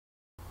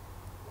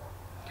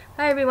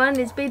Hi everyone,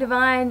 it's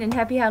BDevine and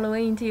happy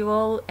Halloween to you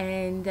all,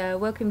 and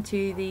welcome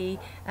to the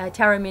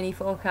Tarot Mini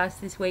forecast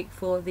this week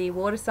for the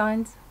water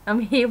signs. I'm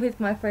here with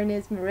my friend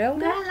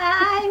Esmeralda.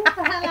 Hello,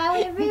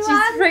 hello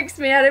everyone. She freaks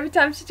me out every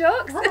time she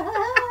talks.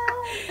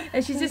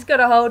 And she's just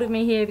got a hold of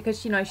me here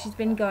because, you know, she's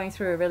been going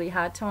through a really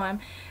hard time,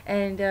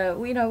 and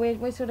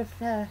we're sort of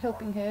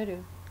helping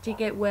her to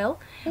get well.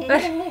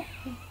 But,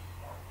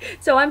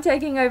 so I'm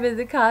taking over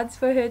the cards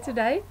for her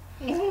today.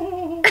 She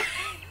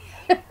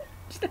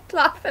don't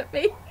laugh at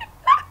me.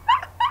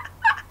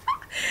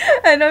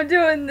 And I'm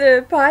doing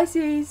the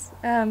Pisces,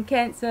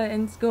 Cancer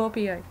and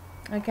Scorpio.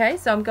 Okay,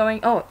 so I'm going,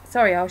 oh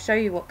sorry, I'll show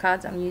you what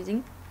cards I'm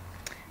using.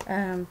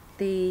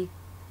 The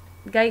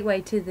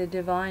gateway to the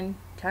Divine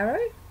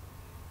Tarot.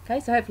 Okay,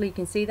 so hopefully you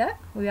can see that.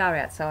 We are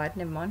outside,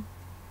 never mind.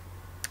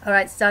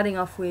 Alright, starting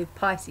off with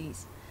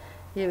Pisces.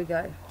 Here we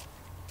go.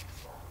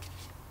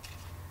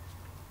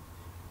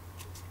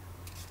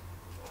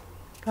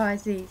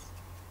 Pisces.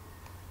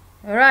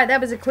 Alright,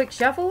 that was a quick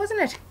shuffle,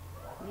 wasn't it?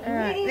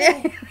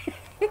 Alright.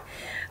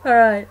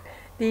 Alright,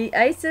 the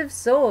Ace of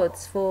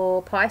Swords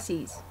for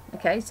Pisces.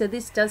 Okay, so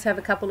this does have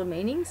a couple of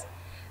meanings.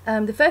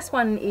 The first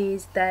one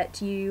is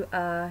that you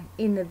are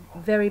in the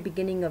very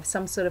beginning of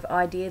some sort of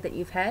idea that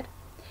you've had.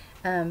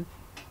 And,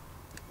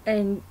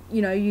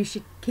 you know, you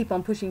should keep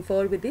on pushing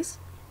forward with this.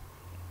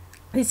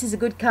 This is a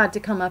good card to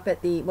come up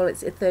at the, well,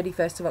 it's the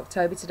 31st of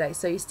October today,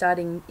 so you're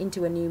starting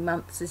into a new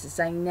month. So this is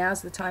saying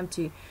now's the time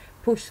to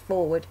push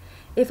forward.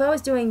 If I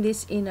was doing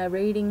this in a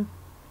reading,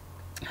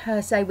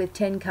 say with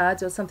 10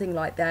 cards or something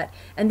like that,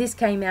 and this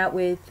came out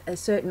with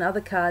certain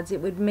other cards, it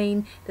would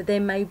mean that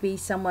there may be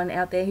someone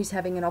out there who's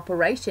having an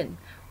operation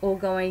or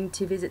going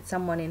to visit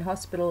someone in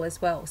hospital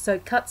as well. So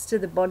cuts to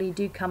the body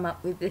do come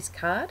up with this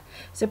card.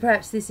 So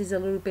perhaps this is a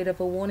little bit of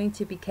a warning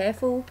to be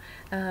careful,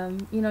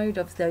 you know,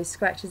 of those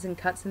scratches and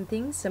cuts and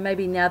things. So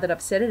maybe now that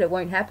I've said it, it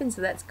won't happen,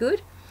 so that's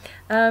good.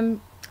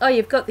 Oh,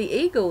 you've got the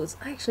eagles.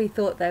 I actually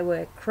thought they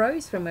were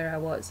crows from where I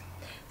was.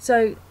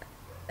 So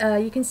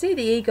you can see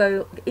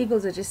the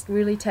eagles are just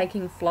really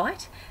taking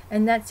flight,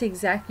 and that's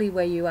exactly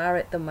where you are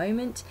at the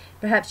moment.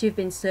 Perhaps you've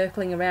been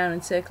circling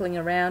around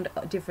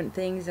different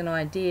things and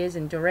ideas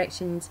and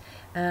directions,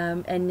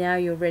 and now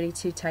you're ready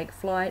to take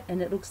flight,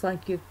 and it looks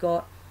like you've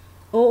got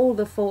all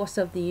the force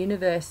of the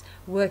universe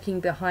working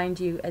behind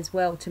you as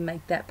well to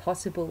make that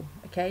possible.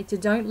 Okay, so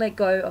don't let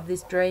go of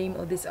this dream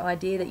or this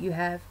idea that you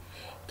have.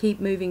 Keep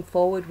moving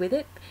forward with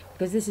it,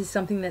 because this is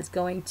something that's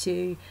going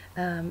to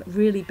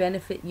really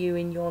benefit you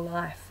in your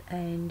life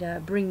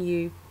and bring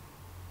you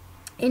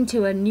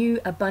into a new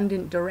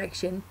abundant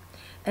direction.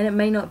 And it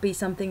may not be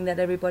something that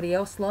everybody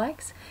else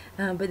likes,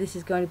 but this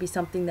is going to be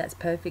something that's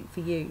perfect for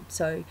you.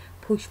 So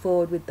push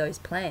forward with those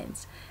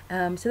plans.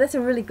 So that's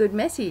a really good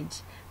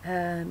message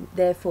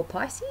there for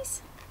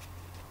Pisces.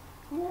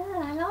 Yeah,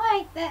 I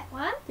like that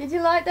one. Did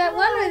you like that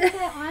one? I like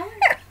that one.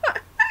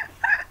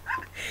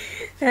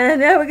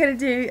 And now we're going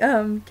to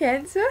do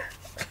Cancer.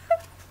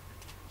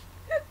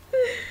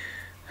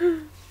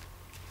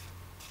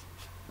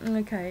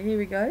 Okay, here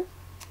we go.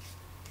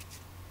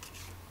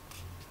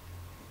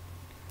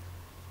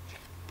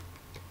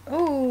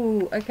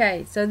 Oh,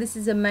 okay, so this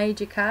is a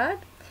major card,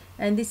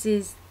 and this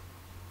is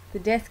the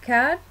Death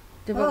card.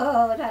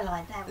 Oh, I don't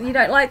like that one. You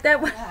don't like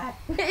that one? No.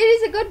 It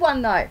is a good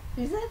one though.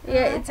 Is it?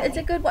 Yeah, Oh, it's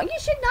a good one. You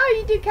should know.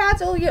 You do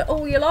cards all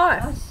your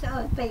life. Oh, so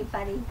it's been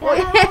funny.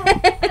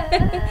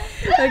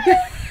 Okay.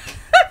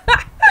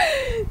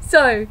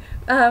 So,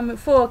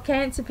 for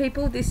Cancer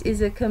people, this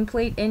is a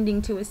complete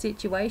ending to a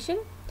situation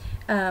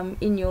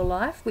in your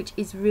life, which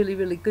is really,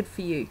 really good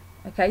for you.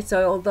 Okay,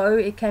 so although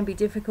it can be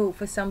difficult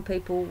for some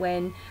people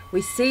when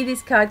we see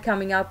this card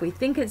coming up, we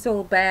think it's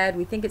all bad,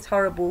 we think it's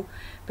horrible,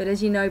 but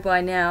as you know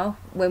by now,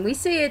 when we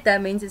see it,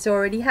 that means it's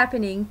already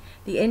happening.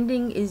 The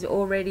ending is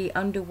already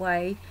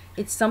underway.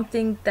 It's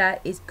something that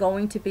is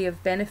going to be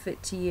of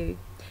benefit to you.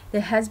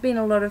 There has been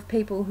a lot of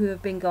people who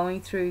have been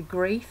going through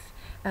grief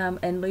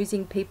and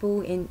losing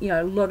people. In, you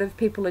know, a lot of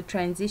people are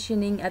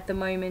transitioning at the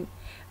moment.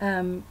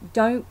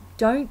 Don't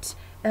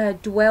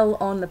dwell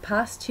on the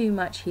past too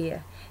much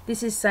here.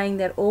 This is saying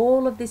that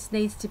all of this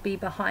needs to be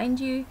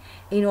behind you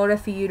in order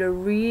for you to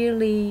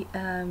really,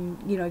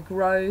 you know,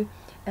 grow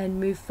and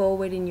move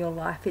forward in your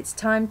life. It's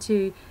time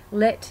to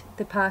let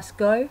the past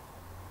go.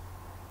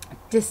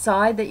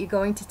 Decide that you're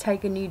going to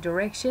take a new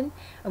direction,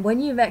 and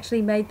when you've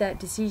actually made that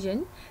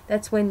decision,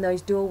 that's when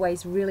those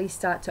doorways really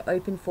start to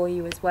open for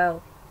you as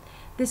well.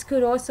 This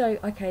could also,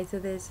 okay, so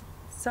there's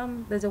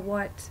a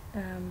white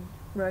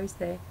rose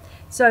there.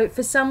 So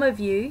for some of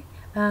you,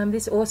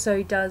 this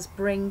also does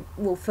bring,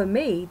 well, for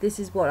me, this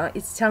is what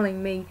it's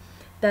telling me,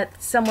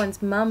 that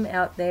someone's mum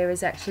out there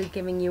is actually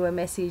giving you a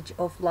message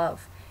of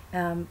love,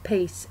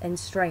 peace and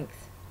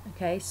strength.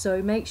 Okay,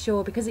 so make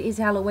sure, because it is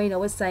Halloween, I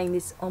was saying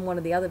this on one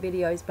of the other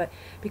videos, but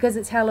because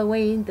it's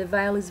Halloween, the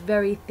veil is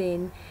very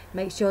thin.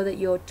 Make sure that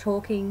you're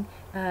talking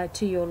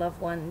to your loved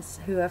ones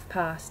who have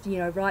passed. You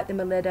know, write them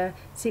a letter,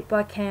 sit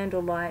by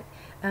candlelight,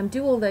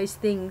 do all those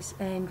things,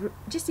 and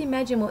just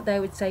imagine what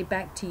they would say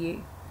back to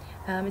you.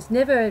 It's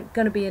never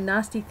going to be a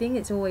nasty thing.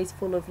 It's always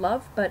full of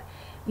love. But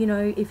you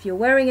know, if you're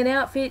wearing an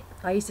outfit,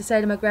 I used to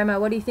say to my grandma,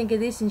 what do you think of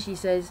this? And she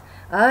says,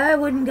 I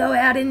wouldn't go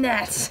out in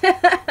that.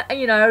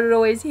 You know, I would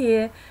always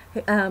hear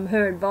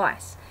her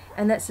advice.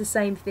 And that's the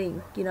same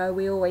thing. You know,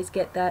 we always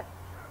get that.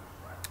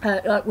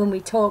 Like when we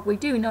talk, we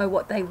do know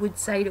what they would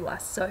say to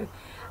us. So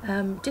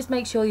just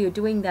make sure you're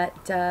doing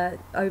that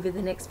over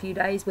the next few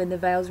days when the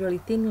veil's really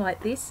thin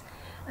like this.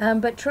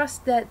 But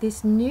trust that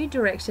this new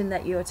direction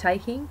that you're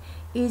taking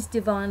is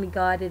divinely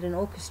guided and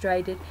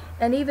orchestrated.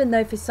 And even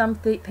though for some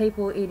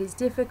people it is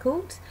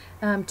difficult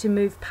to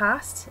move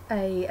past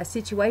a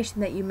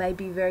situation that you may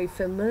be very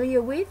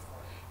familiar with,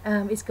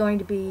 it's going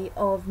to be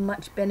of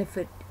much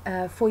benefit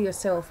for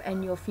yourself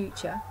and your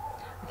future.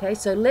 Okay,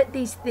 so let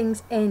these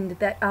things end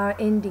that are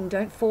ending.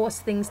 Don't force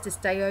things to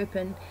stay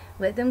open.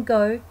 Let them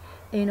go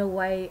in a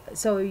way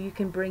so you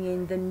can bring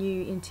in the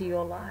new into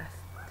your life.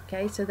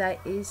 Okay, so that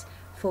is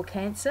for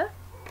Cancer.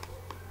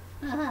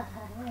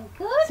 Very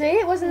good. See,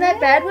 it wasn't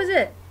that bad, was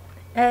it?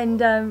 And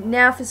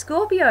now for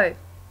Scorpio.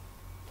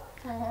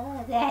 They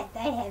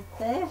have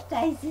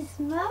birthdays this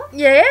month.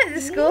 Yeah,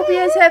 the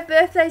Scorpios have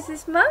birthdays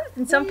this month,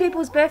 and some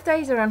people's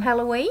birthdays are on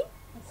Halloween.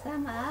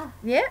 Some are.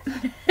 Yeah.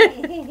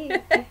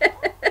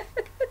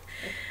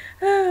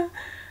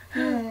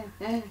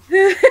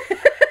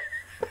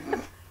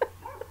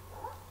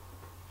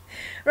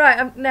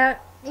 Right, now,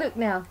 look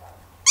now.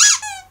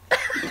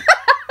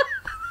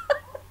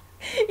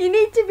 You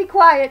need to be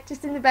quiet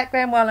just in the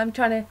background while I'm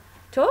trying to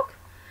talk.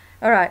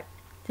 Alright,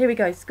 here we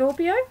go.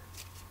 Scorpio.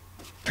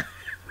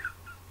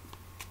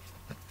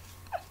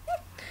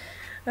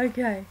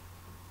 Okay.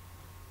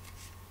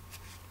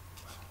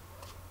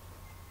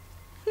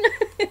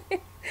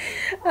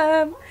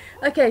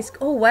 Okay,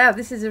 oh wow,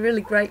 this is a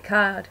really great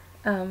card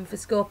for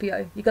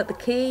Scorpio. You got the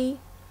key,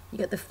 you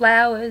got the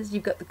flowers,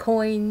 you've got the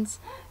coins.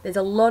 There's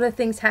a lot of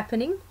things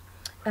happening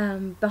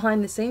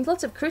behind the scenes.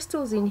 Lots of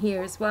crystals in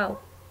here as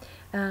well.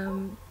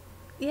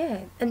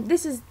 Yeah, and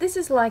this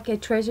is like a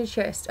treasure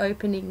chest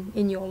opening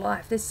in your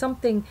life. There's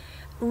something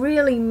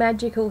really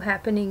magical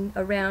happening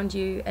around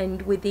you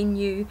and within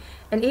you,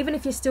 and even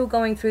if you're still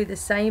going through the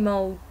same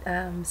old,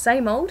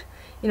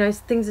 you know,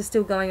 things are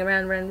still going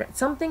around,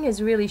 something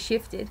has really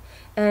shifted,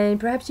 and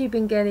perhaps you've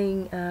been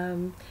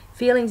getting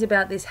feelings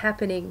about this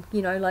happening,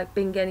 you know, like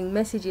been getting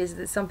messages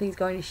that something's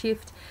going to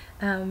shift,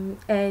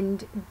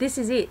 and this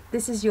is it.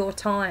 This is your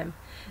time.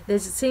 There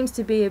seems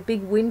to be a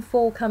big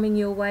windfall coming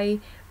your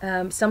way.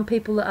 Some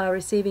people are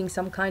receiving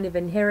some kind of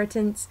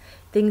inheritance.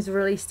 Things are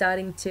really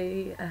starting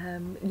to,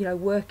 you know,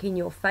 work in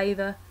your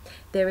favor.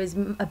 There is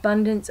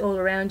abundance all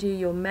around you.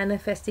 You're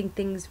manifesting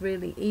things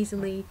really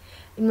easily.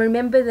 And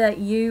remember that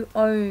you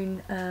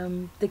own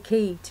the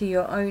key to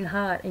your own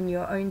heart and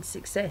your own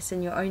success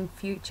and your own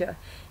future.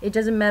 It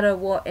doesn't matter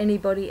what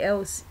anybody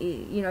else,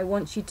 you know,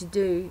 wants you to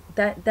do.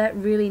 That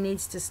really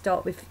needs to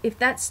stop. If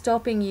that's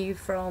stopping you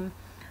from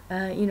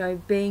you know,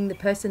 being the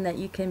person that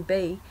you can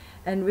be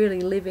and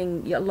really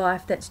living your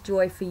life that's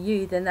joy for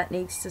you, then that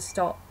needs to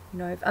stop. You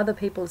know, if other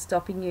people are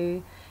stopping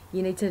you,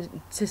 you need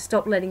to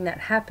stop letting that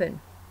happen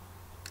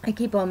and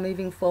keep on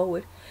moving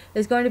forward.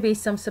 There's going to be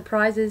some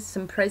surprises,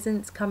 some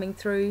presents coming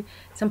through,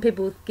 some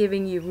people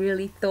giving you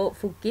really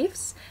thoughtful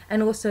gifts,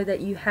 and also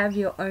that you have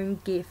your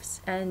own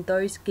gifts, and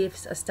those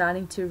gifts are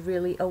starting to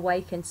really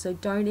awaken. So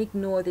don't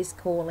ignore this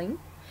calling.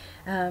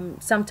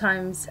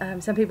 Sometimes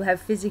some people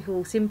have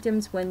physical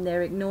symptoms when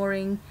they're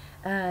ignoring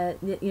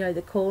you know,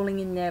 the calling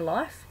in their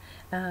life.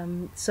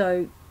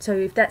 So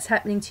if that's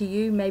happening to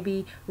you,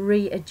 maybe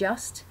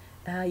readjust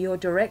your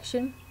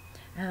direction.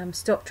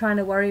 Stop trying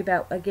to worry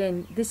about,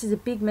 again, this is a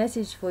big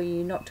message for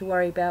you, not to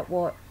worry about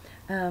what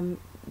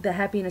the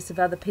happiness of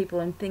other people,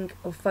 and think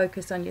or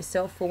focus on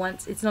yourself for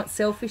once. It's not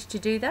selfish to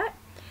do that,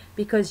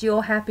 because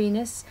your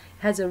happiness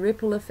has a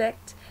ripple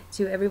effect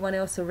to everyone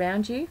else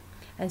around you.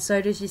 And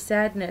so does your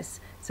sadness.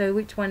 So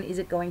which one is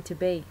it going to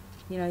be?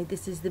 You know,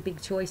 this is the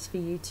big choice for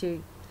you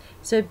too.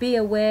 So be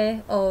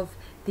aware of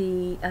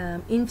the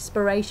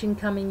inspiration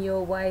coming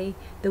your way,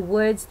 the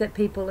words that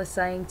people are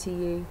saying to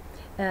you,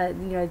 you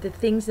know, the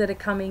things that are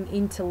coming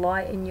into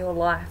light in your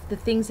life, the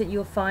things that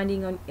you're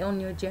finding on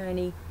your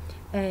journey.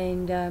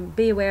 And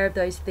be aware of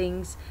those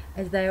things,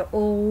 as they are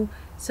all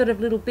sort of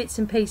little bits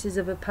and pieces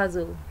of a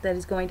puzzle that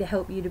is going to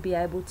help you to be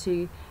able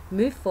to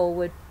move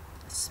forward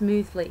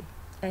smoothly.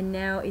 And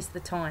now is the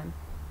time.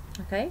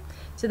 Okay,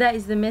 so that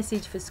is the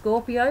message for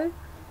Scorpio,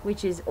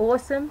 which is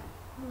awesome.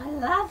 I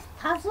love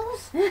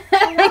puzzles.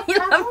 I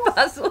love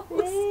puzzles.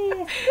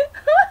 Yeah.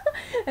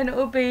 And it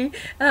will be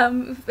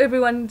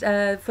everyone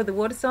for the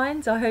water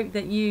signs. I hope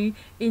that you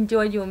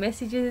enjoyed your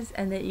messages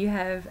and that you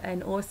have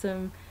an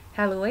awesome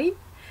Halloween.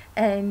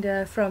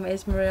 And from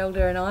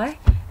Esmeralda and I.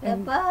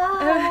 And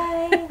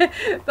Bye.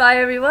 Bye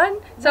everyone.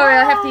 Sorry,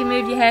 I have to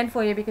move your hand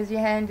for you because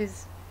your hand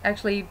is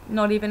actually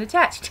not even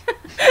attached.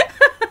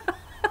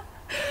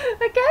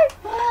 Okay?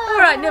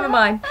 Alright, never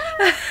mind.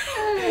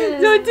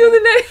 So until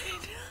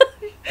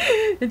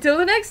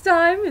the next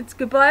time, it's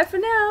goodbye for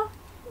now.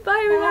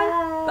 Bye everyone.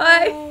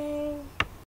 Bye.